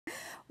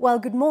Well,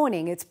 good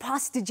morning. It's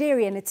Pastor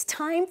Jerry and it's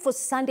time for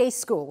Sunday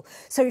school.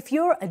 So if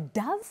you're a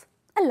dove,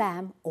 a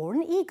lamb, or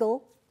an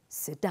eagle,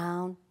 sit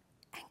down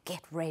and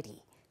get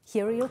ready.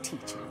 Here are your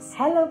teachers.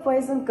 Hello,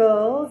 boys and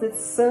girls.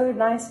 It's so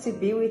nice to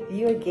be with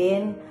you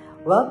again.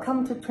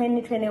 Welcome to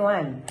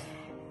 2021.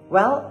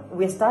 Well,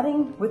 we're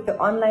starting with the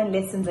online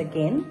lessons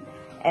again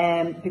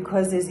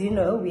because, as you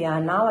know, we are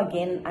now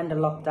again under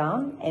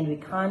lockdown and we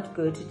can't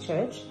go to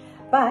church.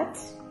 But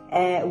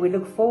we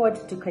look forward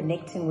to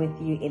connecting with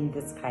you in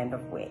this kind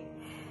of way.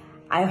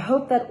 I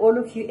hope that all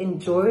of you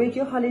enjoyed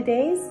your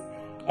holidays,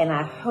 and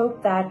I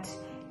hope that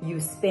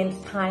you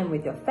spent time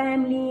with your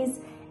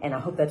families, and I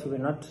hope that you were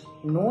not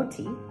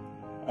naughty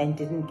and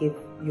didn't give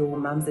your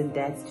mums and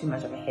dads too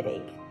much of a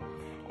headache.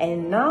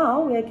 And now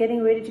we are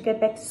getting ready to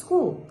get back to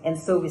school, and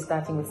so we're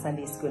starting with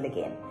Sunday school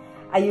again.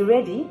 Are you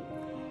ready?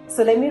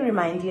 So let me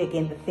remind you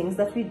again the things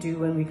that we do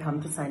when we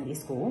come to Sunday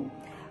school.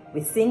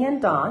 We sing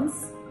and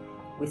dance.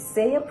 We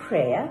say a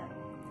prayer,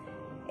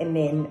 and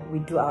then we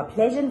do our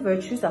pledge and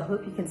virtues. I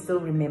hope you can still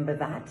remember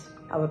that,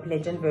 our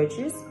pledge and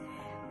virtues.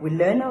 We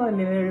learn our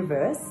memory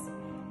verse,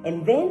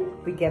 and then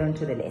we get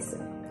onto the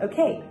lesson.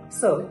 Okay,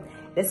 so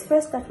let's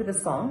first start with a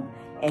song,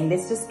 and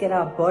let's just get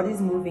our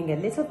bodies moving a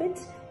little bit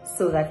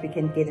so that we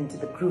can get into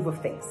the groove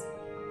of things.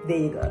 There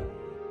you go.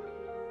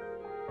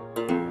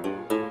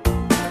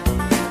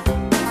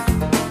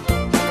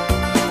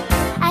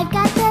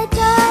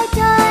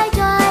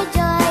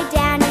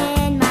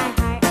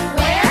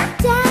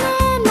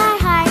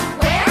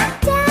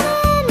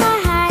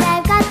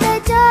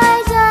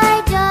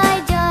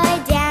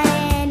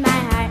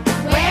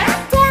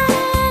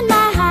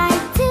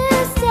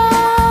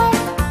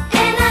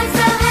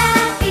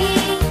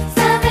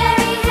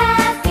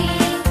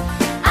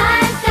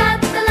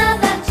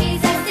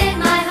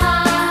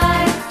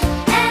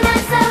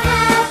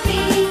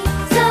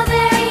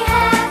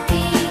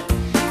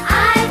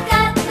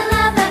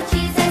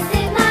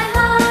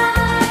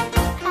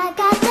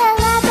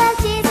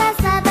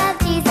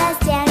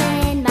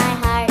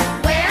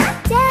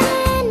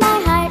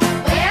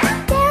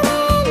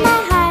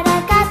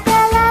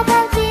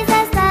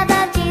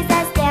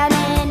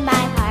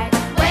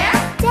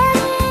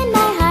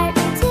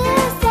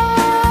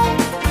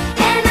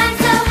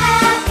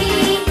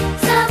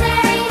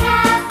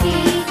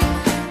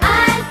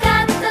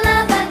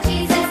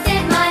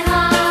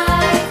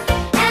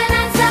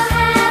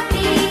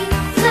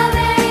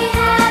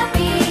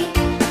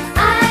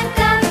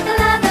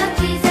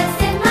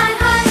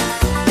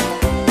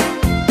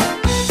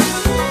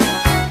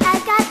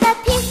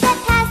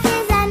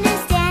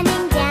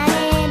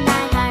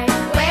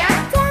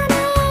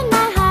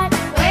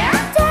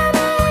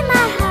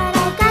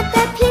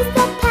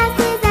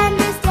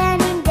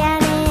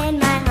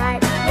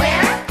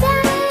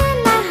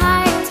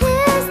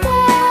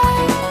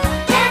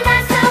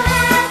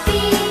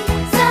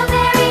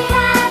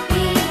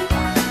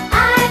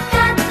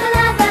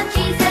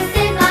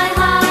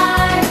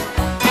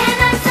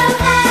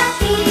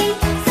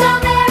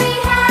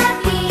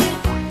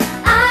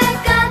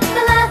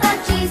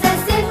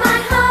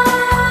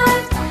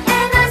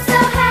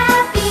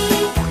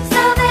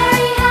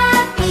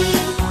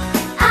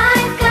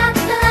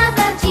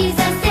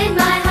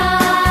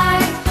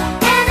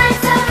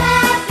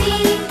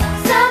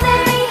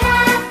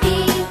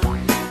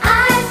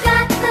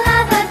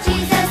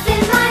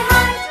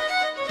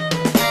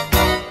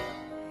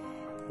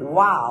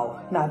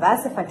 Wow, now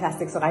that's a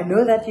fantastic song. I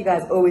know that you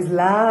guys always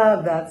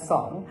love that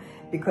song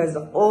because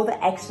of all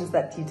the actions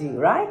that you do,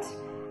 right?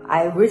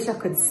 I wish I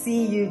could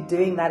see you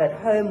doing that at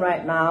home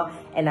right now,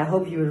 and I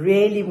hope you're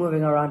really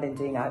moving around and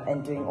doing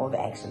all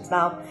the actions.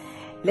 Now,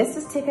 let's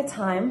just take a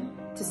time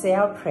to say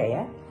our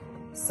prayer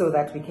so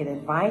that we can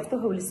invite the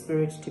Holy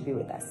Spirit to be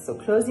with us. So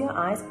close your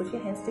eyes, put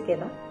your hands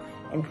together,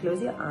 and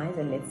close your eyes,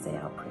 and let's say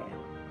our prayer.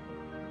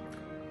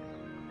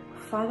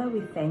 Father,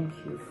 we thank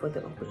you for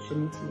the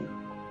opportunity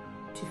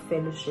to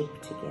fellowship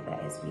together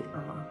as we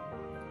are.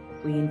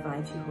 We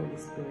invite you, Holy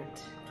Spirit,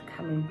 to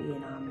come and be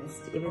in our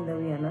midst. Even though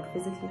we are not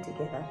physically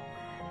together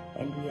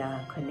and we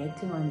are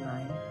connecting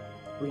online,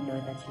 we know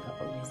that you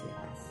are always with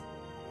us.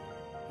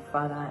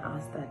 Father, I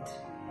ask that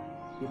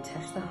you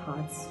touch the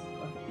hearts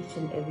of each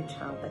and every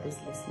child that is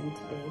listening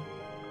today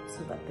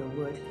so that the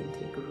word can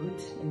take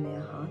root in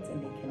their hearts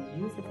and they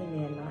can use it in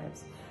their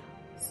lives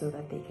so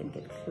that they can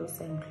get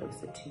closer and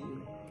closer to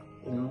you,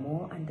 in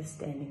more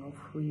understanding of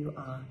who you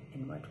are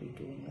and what we're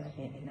doing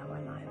in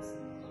our lives.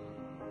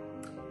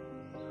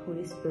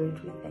 Holy Spirit,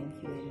 we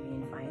thank you and we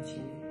invite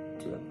you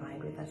to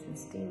abide with us and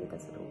stay with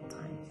us at all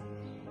times.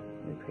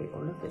 We pray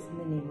all of this in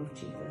the name of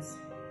Jesus.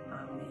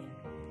 Amen.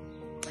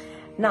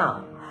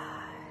 Now,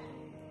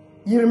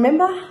 you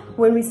remember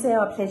when we say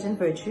our pledge and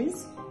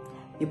virtues,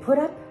 you put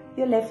up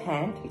your left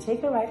hand, you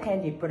take your right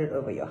hand, you put it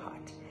over your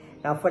heart.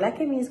 Now,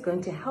 Folakemi is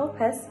going to help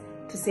us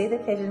to say the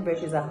pledge and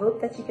virtues. I hope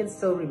that you can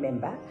still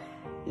remember.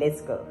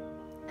 Let's go.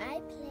 I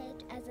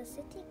pledge as a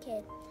city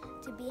kid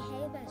to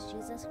behave as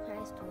Jesus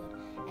Christ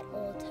would at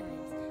all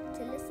times,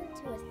 to listen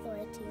to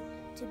authority,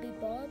 to be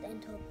bold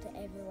and talk to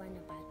everyone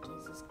about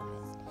Jesus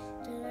Christ,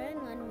 to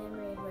learn one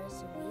memory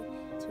verse a week,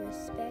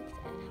 respect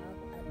and help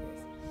others.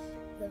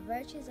 The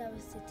virtues of a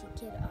city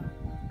kid are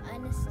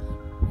honesty,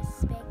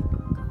 respect,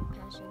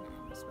 compassion,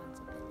 and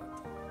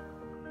responsibility.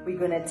 We're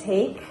going to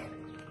take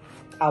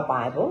our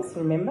Bibles.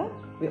 Remember,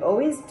 we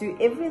always do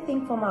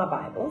everything from our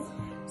Bibles.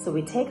 So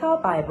we take our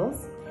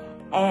Bibles,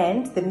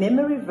 and the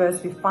memory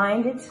verse, we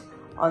find it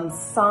on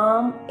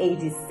Psalm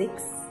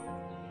 86,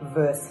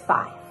 verse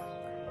 5.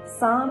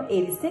 Psalm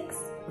 86,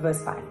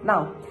 verse 5.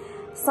 Now,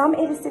 Psalm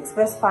 86,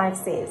 verse 5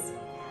 says,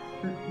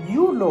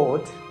 "You,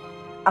 Lord,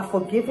 are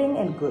forgiving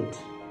and good,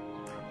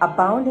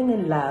 abounding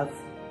in love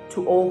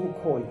to all who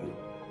call you."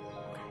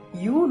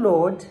 You,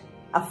 Lord,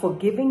 are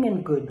forgiving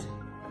and good,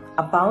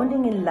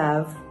 abounding in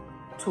love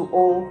to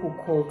all who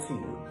call to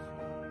you.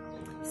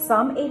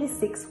 Psalm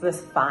 86,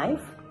 verse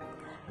 5.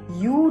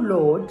 You,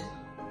 Lord,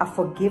 are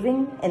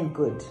forgiving and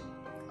good,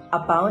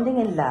 abounding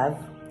in love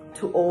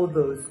to all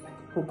those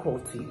who call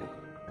to you.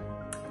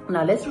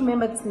 Now, let's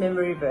remember this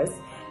memory verse,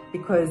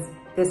 because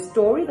the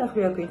story that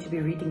we are going to be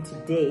reading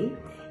today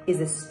is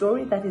a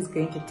story that is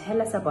going to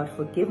tell us about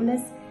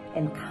forgiveness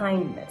and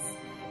kindness.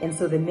 And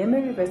so the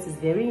memory verse is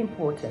very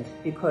important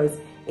because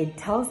it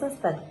tells us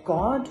that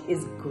God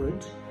is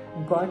good,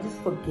 God is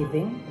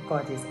forgiving,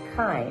 God is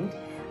kind.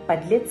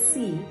 But let's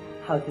see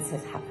how this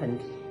has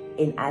happened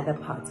in other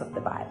parts of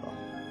the Bible.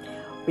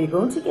 We're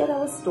going to get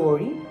our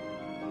story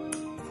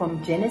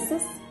from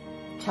Genesis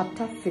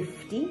chapter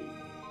 50.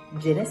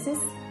 Genesis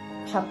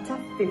chapter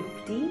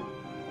 50,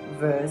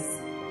 verse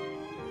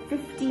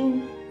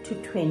 15 to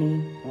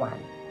 21.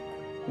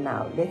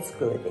 Now let's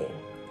go there.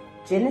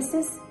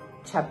 Genesis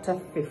chapter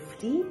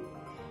 50,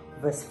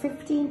 verse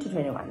 15 to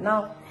 21.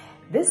 Now,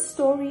 this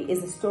story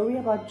is a story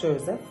about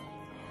Joseph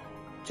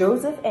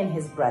and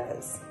his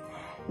brothers.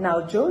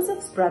 Now,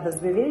 Joseph's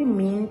brothers were very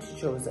mean to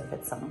Joseph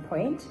at some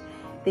point.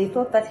 They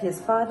thought that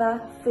his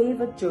father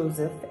favored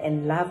Joseph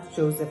and loved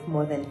Joseph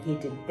more than he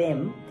did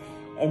them.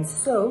 And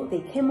so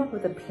they came up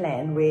with a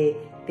plan where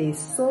they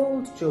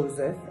sold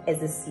Joseph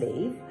as a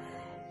slave.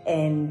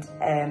 And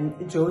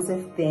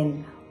Joseph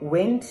then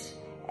went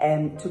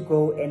to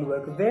go and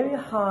work very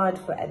hard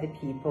for other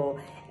people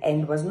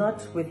and was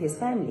not with his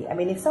family. I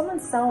mean, if someone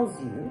sells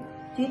you,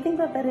 do you think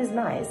that that is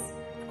nice?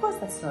 Of course,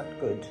 that's not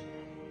good.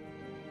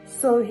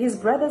 So his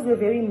brothers were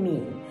very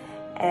mean,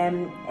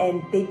 and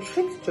they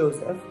tricked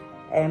Joseph,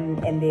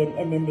 and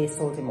then they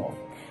sold him off.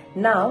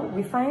 Now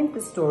we find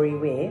the story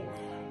where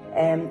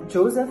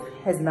Joseph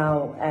has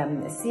now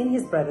seen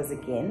his brothers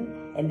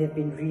again, and they've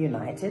been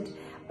reunited.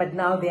 But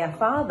now their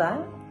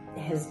father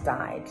has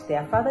died.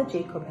 Their father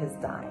Jacob has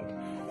died.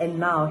 And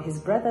now his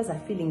brothers are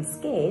feeling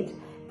scared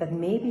that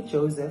maybe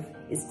Joseph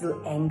is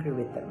still angry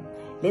with them.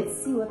 Let's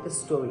see what the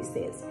story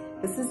says.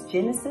 This is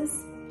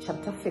Genesis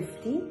chapter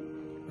 50,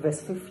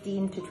 verse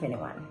 15 to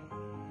 21.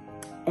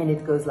 And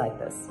it goes like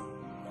this.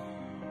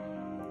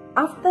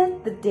 After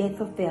the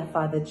death of their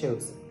father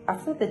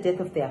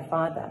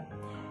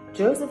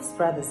Joseph's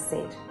brothers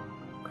said,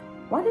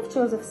 "What if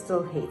Joseph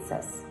still hates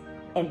us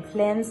and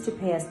plans to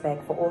pay us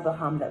back for all the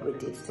harm that we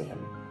did to him?"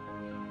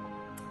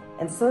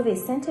 And so they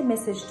sent a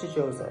message to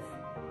Joseph.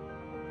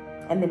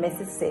 And the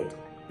message said,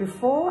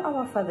 "Before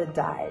our father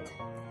died,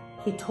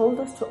 he told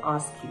us to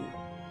ask you,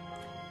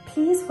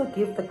 please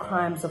forgive the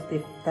crimes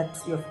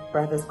that your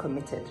brothers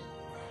committed.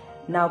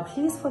 Now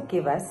please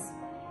forgive us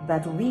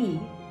that we,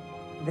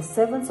 the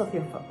servants of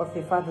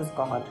your father's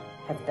God,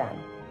 have done."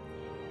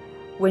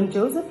 When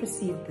Joseph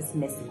received this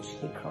message,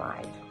 he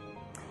cried.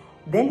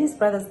 Then his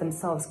brothers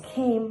themselves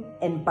came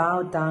and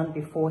bowed down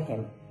before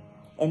him.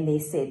 And they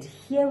said,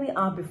 "Here we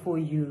are before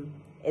you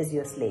as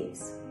your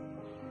slaves."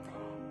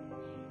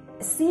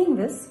 Seeing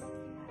this,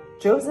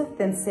 Joseph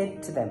then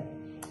said to them,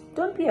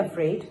 "Don't be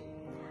afraid.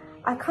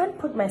 I can't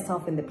put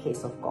myself in the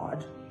place of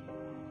God.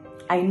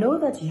 I know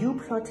that you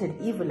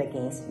plotted evil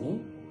against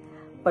me,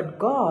 but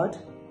God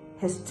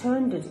has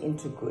turned it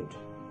into good,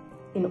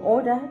 in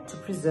order to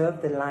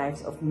preserve the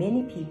lives of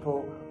many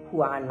people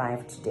who are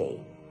alive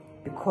today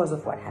because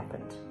of what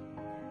happened.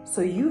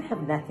 So you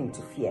have nothing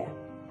to fear.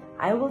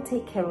 I will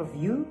take care of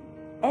you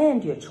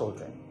and your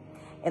children."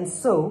 And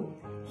so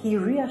he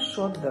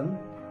reassured them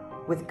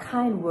with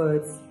kind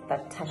words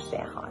that touched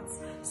their hearts.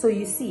 So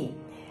you see,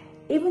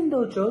 even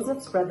though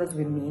Joseph's brothers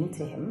were mean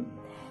to him,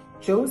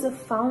 Joseph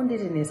found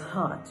it in his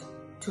heart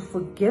to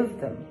forgive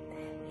them.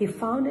 He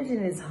found it in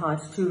his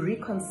heart to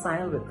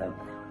reconcile with them.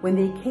 When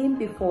they came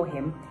before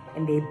him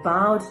and they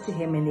bowed to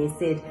him and they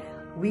said,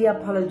 "We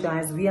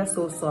apologize, we are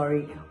so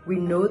sorry. We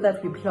know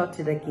that we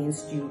plotted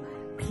against you.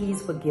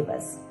 Please forgive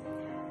us."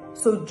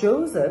 So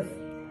Joseph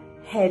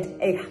had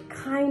a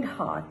kind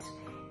heart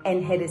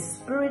and had a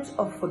spirit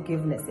of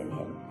forgiveness in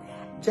him.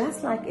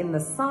 Just like in the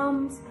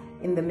Psalms,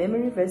 in the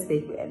memory verse,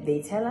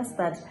 they tell us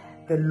that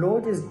the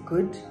Lord is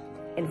good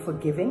and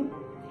forgiving.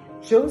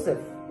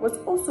 Joseph was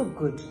also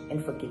good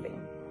and forgiving.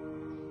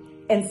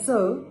 And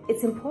so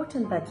it's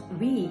important that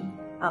we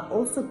are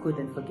also good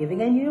and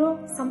forgiving. And you know,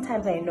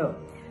 sometimes I know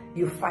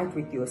you fight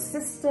with your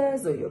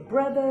sisters or your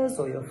brothers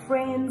or your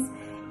friends,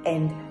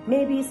 and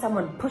maybe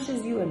someone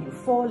pushes you and you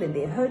fall and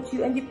they hurt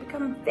you and you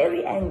become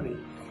very angry.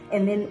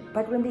 And then,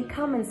 but when they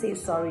come and say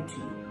sorry to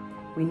you,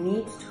 we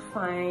need to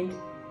find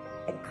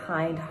a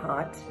kind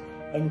heart,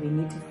 and we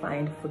need to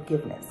find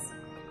forgiveness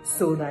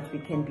so that we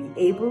can be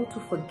able to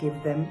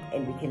forgive them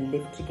and we can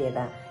live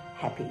together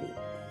happily.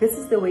 This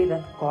is the way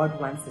that God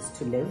wants us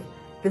to live.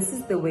 This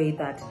is the way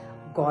that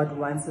God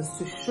wants us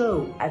to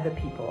show other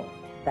people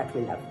that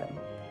we love them.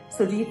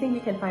 So do you think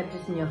you can find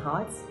it in your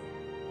hearts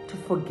to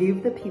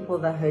forgive the people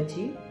that hurt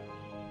you?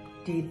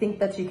 Do you think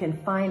that you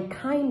can find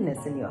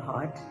kindness in your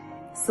heart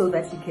so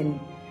that you can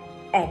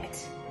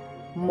act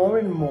more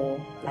and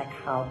more like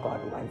how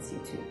God wants you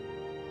to?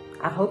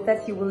 I hope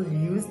that you will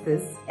use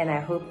this, and I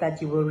hope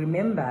that you will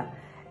remember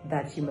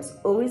that you must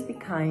always be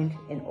kind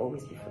and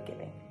always be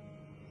forgiving.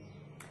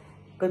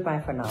 Goodbye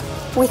for now.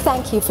 We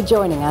thank you for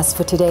joining us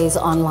for today's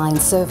online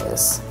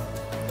service.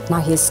 Now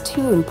here's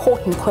 2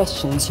 important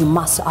questions you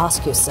must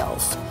ask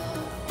yourself.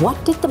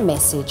 What did the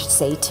message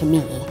say to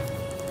me?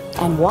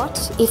 And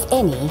what, if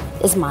any,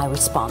 is my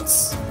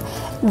response?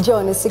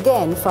 Join us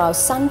again for our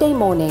Sunday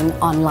morning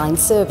online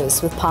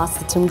service with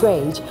Pastor Tim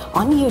Grage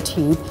on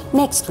YouTube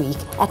next week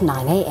at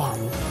 9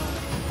 a.m.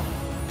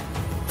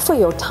 For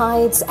your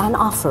tithes and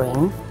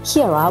offering,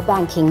 here are our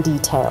banking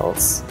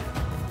details.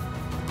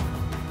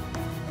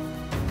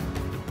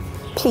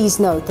 Please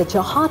note that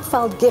your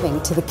heartfelt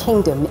giving to the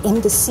kingdom in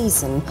this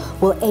season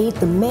will aid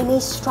the many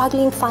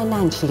struggling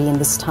financially in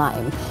this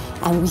time,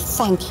 and we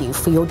thank you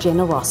for your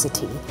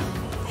generosity.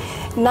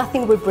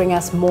 Nothing would bring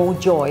us more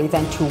joy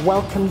than to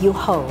welcome you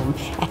home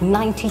at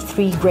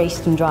 93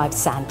 Grayston Drive,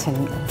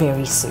 Sandton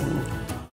very soon.